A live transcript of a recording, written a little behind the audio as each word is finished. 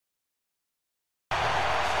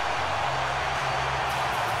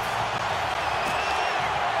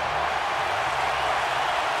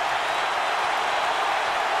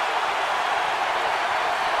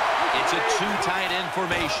tight end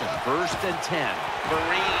formation. 1st and 10.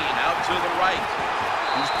 Vereen out to the right.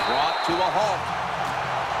 He's brought to a halt.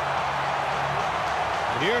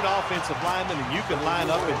 When you're an offensive lineman and you can line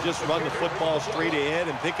up and just run the football straight ahead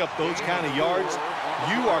and pick up those kind of yards,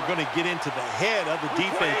 you are going to get into the head of the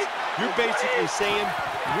defense. You're basically saying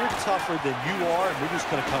we're tougher than you are, and we're just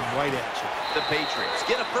going to come right at you. The Patriots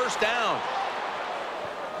get a 1st down.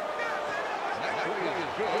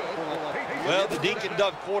 Well, the Dink and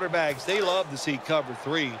Dunk quarterbacks, they love to see cover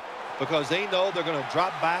 3 because they know they're going to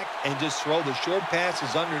drop back and just throw the short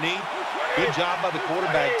passes underneath. Good job by the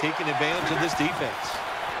quarterback taking advantage of this defense.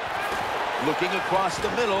 Looking across the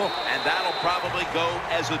middle, and that'll probably go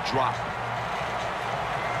as a drop.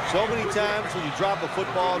 So many times when you drop a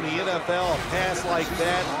football in the NFL, a pass like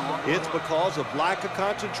that, it's because of lack of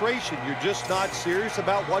concentration. You're just not serious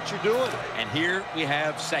about what you're doing. And here we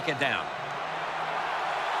have 2nd down.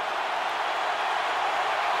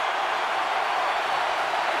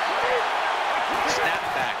 Snap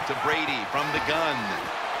back to Brady from the gun.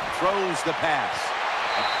 Throws the pass.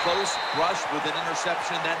 A close brush with an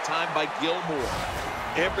interception that time by Gilmore.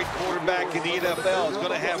 Every quarterback in the NFL is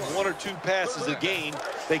going to have 1 or 2 passes a game.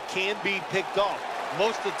 They can be picked off.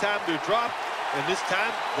 Most of the time they're dropped, and this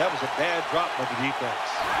time that was a bad drop by the defense.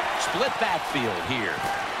 Split backfield here.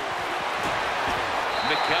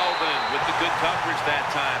 McKelvin with the good coverage that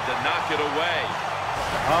time to knock it away.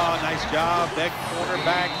 Oh, nice job. That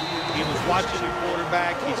quarterback, he was watching the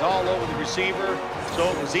quarterback. He's all over the receiver,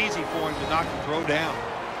 so it was easy for him to knock the throw down.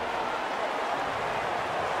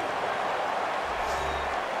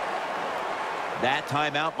 That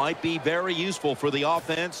timeout might be very useful for the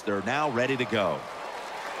offense. They're now ready to go.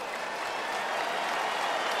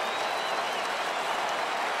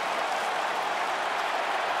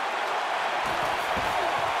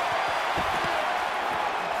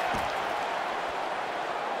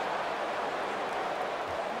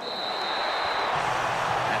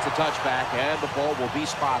 That's a touchback, and the ball will be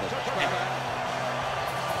spotted.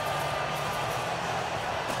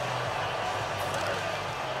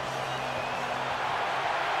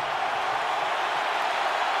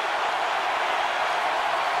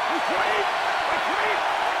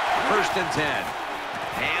 First and 10.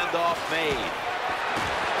 Handoff made.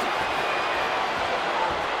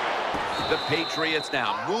 The Patriots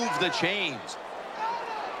now move the chains.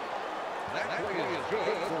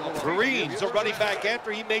 Vereen's a running back.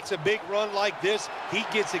 After he makes a big run like this, he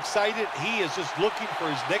gets excited. He is just looking for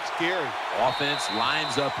his next carry. Offense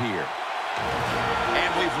lines up here.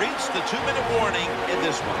 And we've reached the 2-minute warning in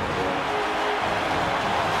this one.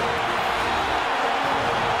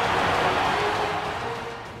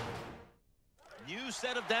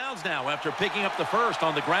 Set of downs now after picking up the 1st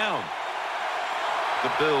on the ground. The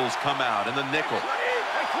Bills come out in the nickel.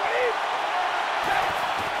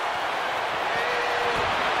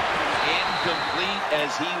 Incomplete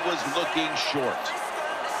as he was looking short.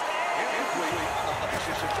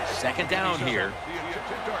 2nd down here.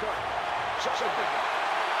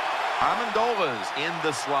 Amendola's in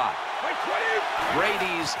the slot.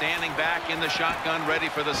 Brady's standing back in the shotgun, ready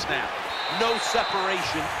for the snap. No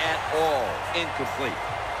separation at all. Incomplete.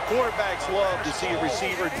 Quarterbacks love to see a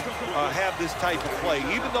receiver have this type of play.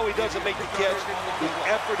 Even though he doesn't make the catch, the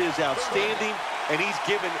effort is outstanding, and he's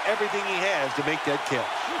given everything he has to make that catch.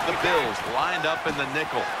 The Bills lined up in the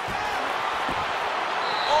nickel.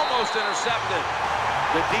 Almost intercepted.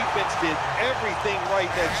 The defense did everything right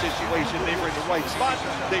in that situation. They were in the right spot.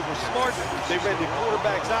 They were smart. They read the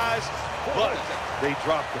quarterback's eyes, but they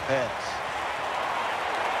dropped the pass.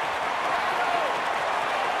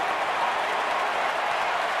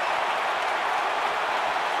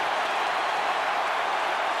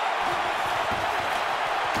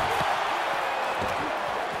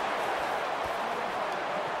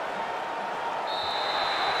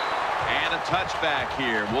 Touchback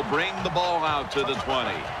here will bring the ball out to the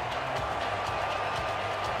 20.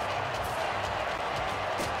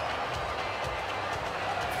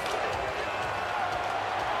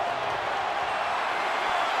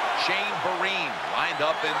 Shane Vereen lined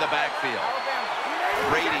up in the backfield.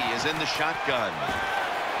 Brady is in the shotgun.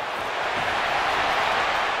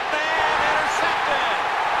 And intercepted.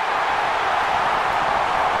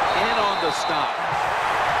 In on the stop.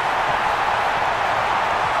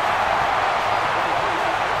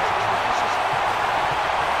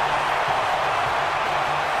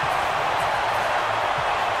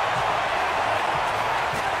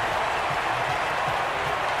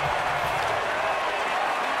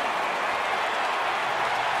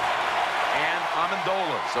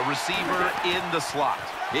 A receiver in the slot.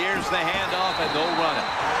 Here's the handoff, and they'll run it.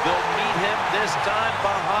 They'll meet him this time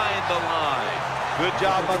behind the line. Good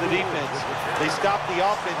job by the defense. They stopped the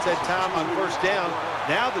offense that time on first down.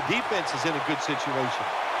 Now the defense is in a good situation.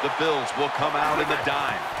 The Bills will come out in the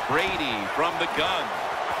dime. Brady from the gun.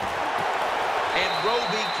 And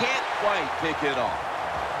Roby can't quite pick it off.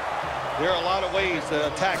 There are a lot of ways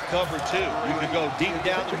to attack cover, too. You can go deep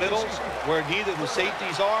down the middle where neither the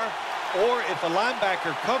safeties are, or if a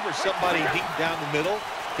linebacker covers somebody deep down the middle,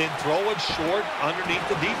 then throw it short underneath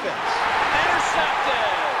the defense.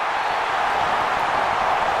 Intercepted!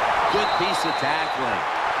 Good piece of tackling.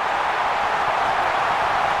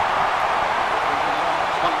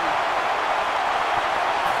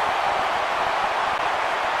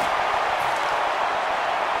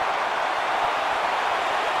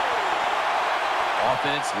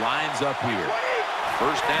 Offense lines up here.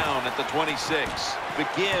 First down at the 26. The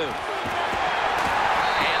give.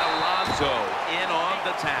 And Alonso in on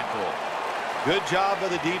the tackle. Good job by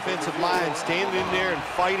the defensive line, standing in there and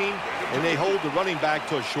fighting, and they hold the running back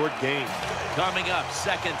to a short gain. Coming up,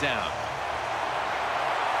 second down.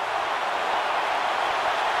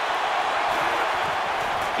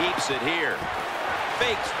 Keeps it here.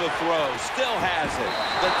 Fakes the throw, still has it.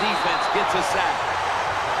 The defense gets a sack.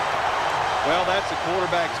 Well, that's the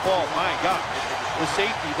quarterback's fault. My God. The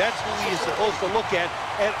safety, that's who he is supposed to look at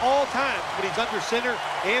all times when he's under center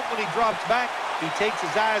and when he drops back. He takes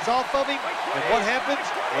his eyes off of him, and what happens?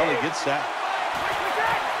 Well, he gets sacked.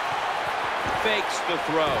 Fakes the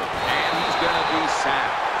throw, and he's going to be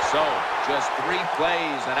sacked. So, just 3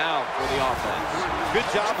 plays and out for the offense. Good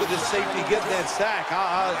job with his safety getting that sack.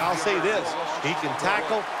 I'll say this. He can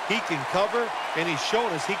tackle, he can cover, and he's shown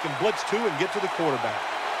us he can blitz too and get to the quarterback.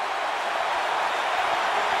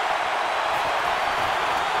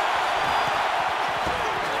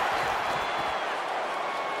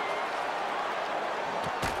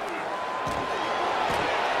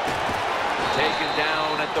 Taken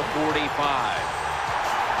down at the 45.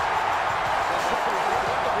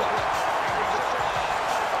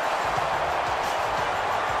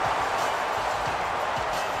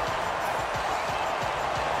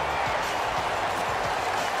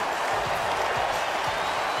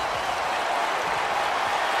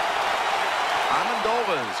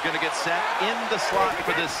 Is going to get set in the slot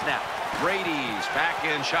for this snap. Brady's back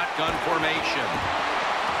in shotgun formation.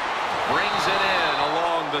 Brings it in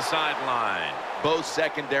along the sideline. Both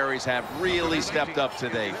secondaries have really stepped up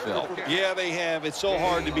today, Phil. Yeah, they have. It's so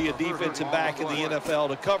hard to be a defensive back in the NFL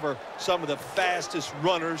to cover some of the fastest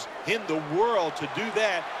runners in the world to do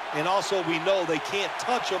that. And also we know they can't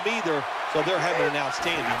touch them either, so they're having an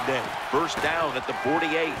outstanding day. First down at the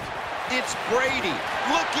 48. It's Brady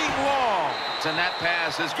looking long. And that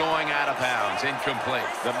pass is going out of bounds, incomplete.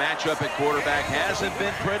 The matchup at quarterback hasn't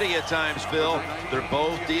been pretty at times, Phil. They're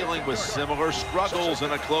both dealing with similar struggles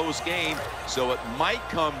in a close game, so it might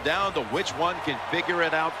come down to which one can figure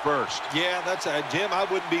it out first. Yeah, that's Jim, I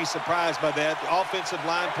wouldn't be surprised by that. The offensive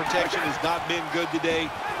line protection has not been good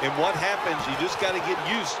today, and what happens, you just got to get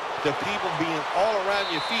used to people being all around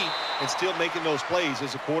your feet and still making those plays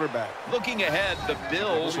as a quarterback. Looking ahead, the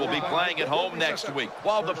Bills will be playing at home next week,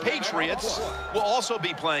 while the Patriots will also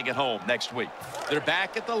be playing at home next week. They're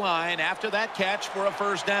back at the line after that catch for a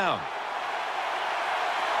first down.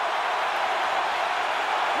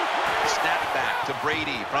 Snap back to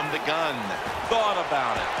Brady from the gun. Thought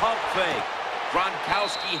about it. Pump fake.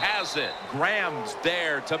 Gronkowski has it. Graham's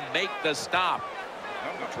there to make the stop.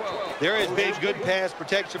 There has been good pass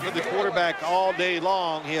protection for the quarterback all day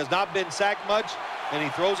long. He has not been sacked much, and he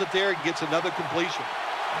throws it there and gets another completion.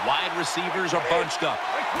 Wide receivers are bunched up.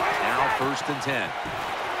 Now first and 10.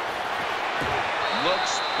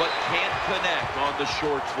 Looks but can't connect on the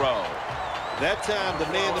short throw. That time the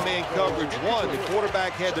man-to-man coverage won. The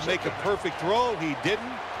quarterback had to make a perfect throw. He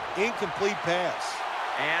didn't. Incomplete pass.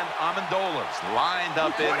 And Amendola's lined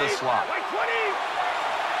up in the slot.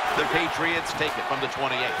 The Patriots take it from the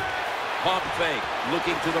 28. Pump fake,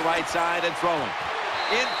 looking to the right side and throwing.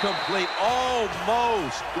 Incomplete,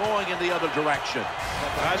 almost going in the other direction.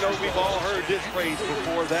 I know we've all heard this phrase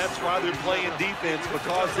before. That's why they're playing defense,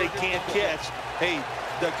 because they can't catch. Hey,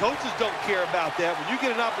 the coaches don't care about that. When you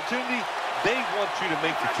get an opportunity, they want you to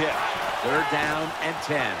make the catch. They're down and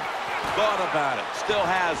 10. Thought about it, still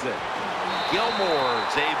has it.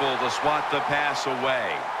 Gilmore's able to swat the pass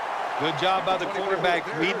away. Good job by the quarterback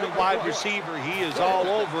reading the wide receiver. He is all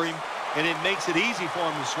over him, and it makes it easy for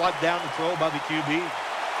him to swat down the throw by the QB.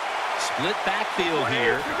 Split backfield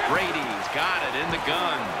here. Brady's got it in the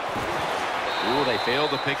gun. Ooh, they failed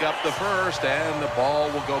to pick up the first, and the ball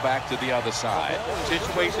will go back to the other side.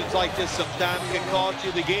 Situations like this sometimes can cost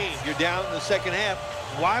you the game. You're down in the second half.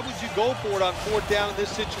 Why would you go for it on fourth down in this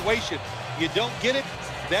situation? You don't get it,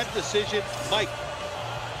 that decision might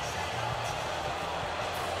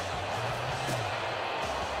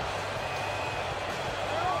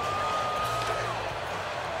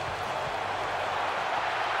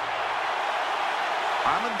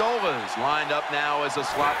Amendola's lined up now as a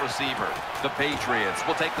slot receiver. The Patriots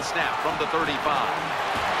will take the snap from the 35.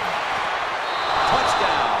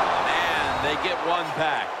 Touchdown, and they get one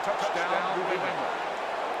back. Touchdown, New England.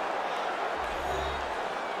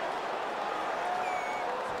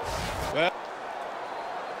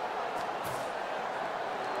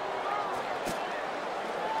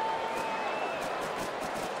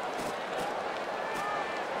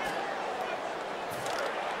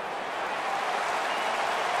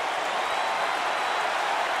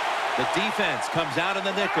 The defense comes out in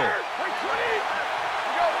the nickel.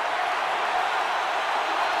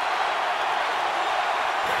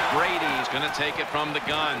 Brady's going to take it from the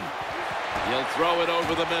gun. He'll throw it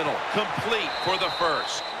over the middle. Complete for the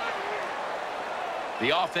first.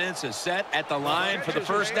 The offense is set at the line for the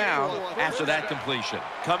first down after that completion.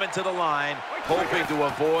 Coming to the line, hoping to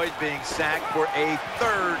avoid being sacked for a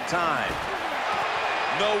third time.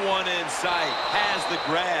 No one in sight. Has the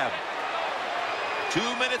grab. 2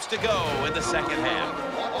 minutes to go in the second half.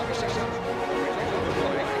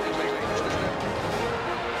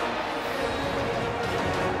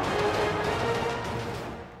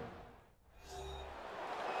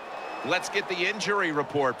 Let's get the injury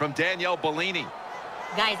report from Danielle Bellini.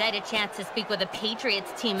 Guys, I had a chance to speak with a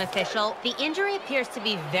Patriots team official. The injury appears to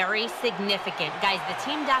be very significant. Guys, the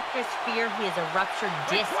team doctors fear he has a ruptured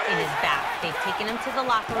disc in his back. They've taken him to the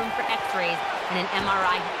locker room for x-rays and an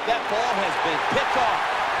MRI. That ball has been picked off.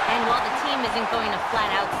 And while the team isn't going to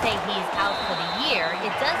flat out say he's out for the year,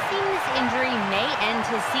 it does seem this injury may end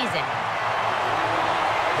his season.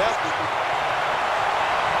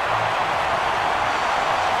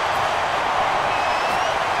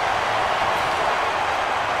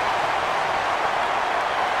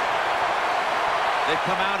 They've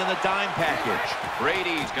come out in the dime package.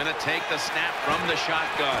 Brady's going to take the snap from the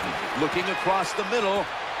shotgun. Looking across the middle,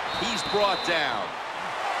 he's brought down.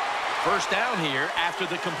 First down here after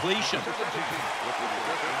the completion.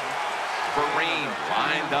 Vereen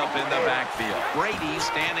lined up in the backfield. Brady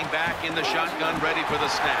standing back in the shotgun ready for the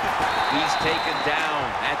snap. He's taken down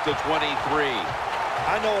at the 23.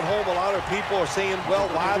 I know at home a lot of people are saying, well,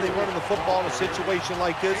 why are they running the football in a situation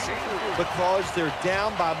like this? Because they're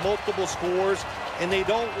down by multiple scores and they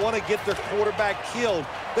don't want to get their quarterback killed.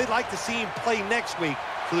 They'd like to see him play next week,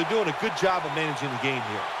 so they're doing a good job of managing the game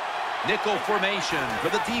here. Nickel formation for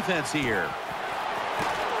the defense here.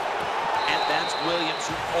 And that's Williams,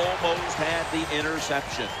 who almost had the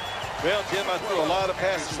interception. Well, Jim, I threw a lot of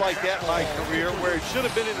passes like that in my career where it should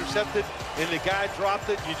have been intercepted and the guy dropped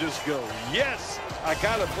it. You just go, yes, I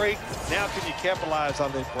got a break. Now can you capitalize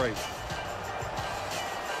on that break?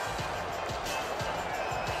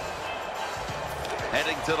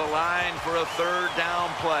 Heading to the line for a third down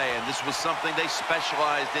play, and this was something they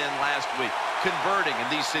specialized in last week, converting in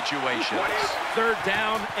these situations. Third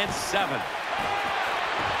down and 7.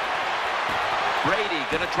 Brady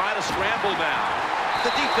going to try to scramble now.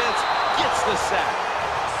 The defense gets the sack.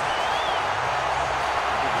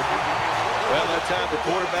 Well, that time the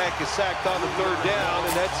quarterback is sacked on the third down,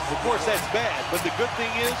 and that's, of course, that's bad. But the good thing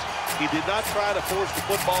is he did not try to force the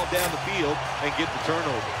football down the field and get the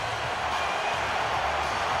turnover.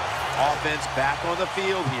 Offense back on the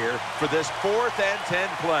field here for this 4th and 10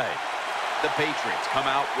 play. The Patriots come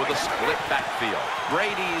out with a split backfield.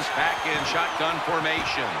 Brady's back in shotgun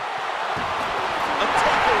formation. A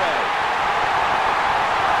takeaway.